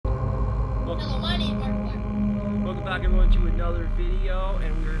Hello, my name is Markiplier. Welcome back, everyone, to another video,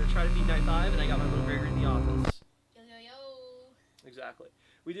 and we're going to try to beat Night 5, and I got my little Gregor in the office. Yo, yo, yo. Exactly.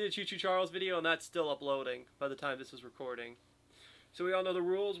 We did a Choo Choo Charles video, and that's still uploading by the time this is recording. So we all know the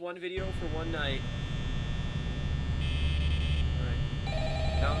rules, one video for one night. Alright.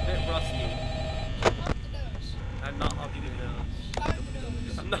 Now I'm a bit rusty. Pop the nose. I'm not hopping the nose. Pop the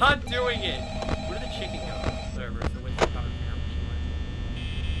nose. I'm not doing it! Where did the chicken go? Whatever, it's the way the power here.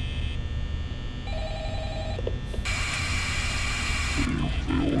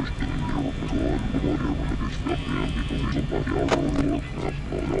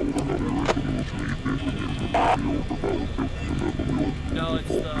 No, it's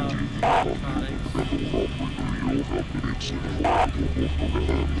the electronics.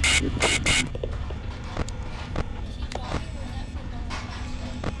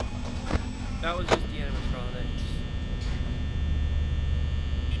 That was just the animatronics.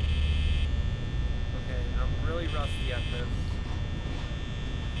 Okay, I'm really rusty at this.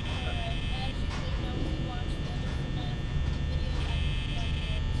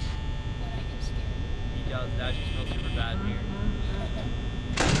 He does. It actually smells super bad in here.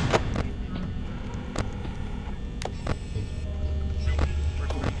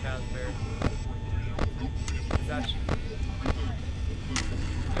 Where's Free Casper? Is that...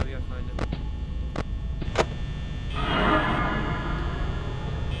 Yeah, we gotta find him.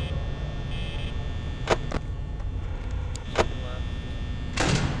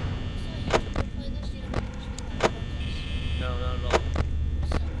 No, not at all.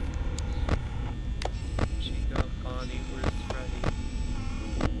 Chica, Bonnie, where's Freddy?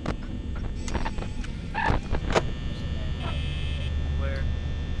 Where?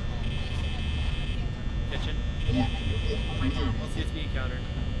 Kitchen? What's the XP counter?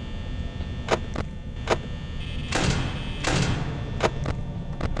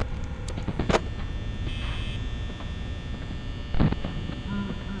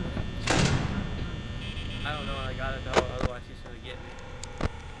 I don't know, I gotta know, otherwise he's gonna get me.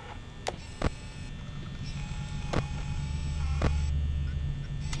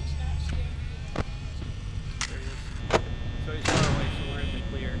 There he is. So he's far away, so we're in the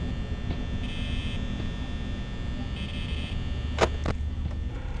clear.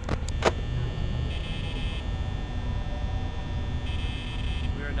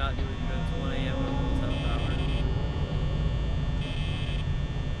 We are not doing good. It's 1 AM and we're almost out of power.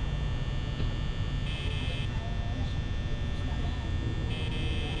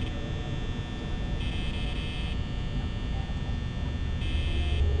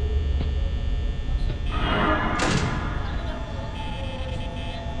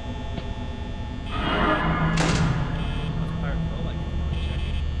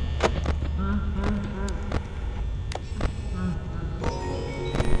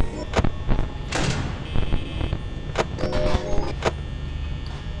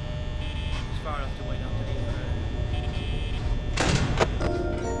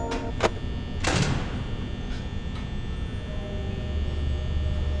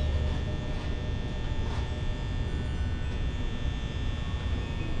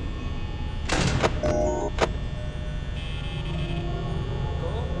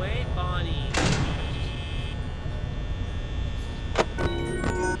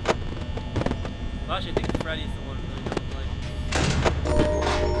 Actually, I think Freddy's the one who really don't like.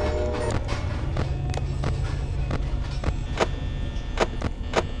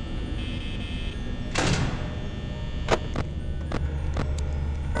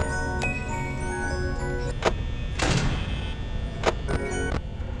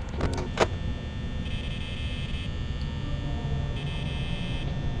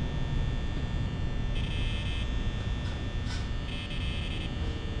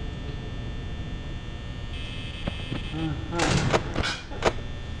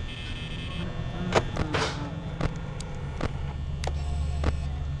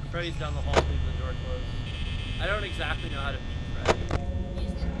 Freddy's down the hall, leaving the door closed. I don't exactly know how to beat Freddy.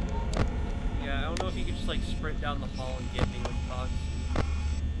 Yeah, I don't know if he could just like sprint down the hall and get me when he talks.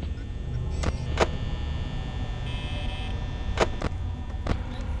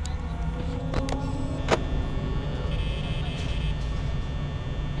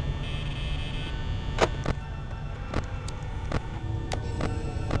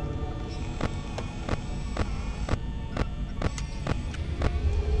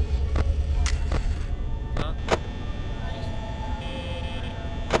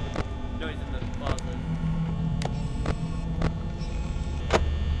 No, he's in the closet.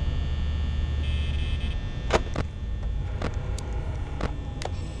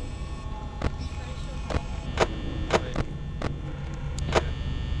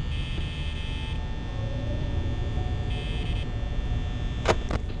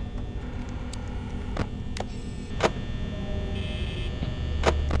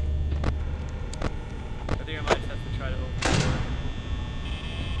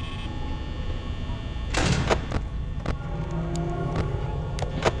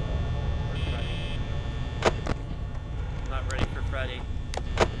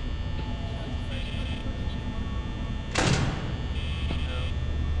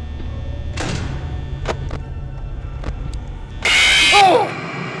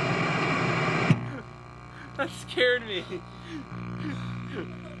 scared me. Oh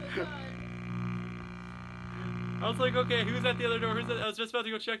my god. I was like, okay, who's at the other door? Who's at... I was just about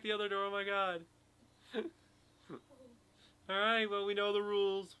to go check the other door. Oh my god. Alright, well, we know the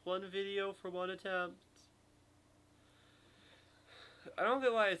rules. One video for one attempt. I don't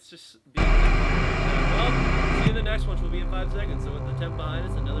get why it's just being... Well, see you in the next one, which will be in 5 seconds. So with the temp behind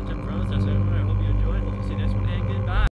us, another temp in front of us,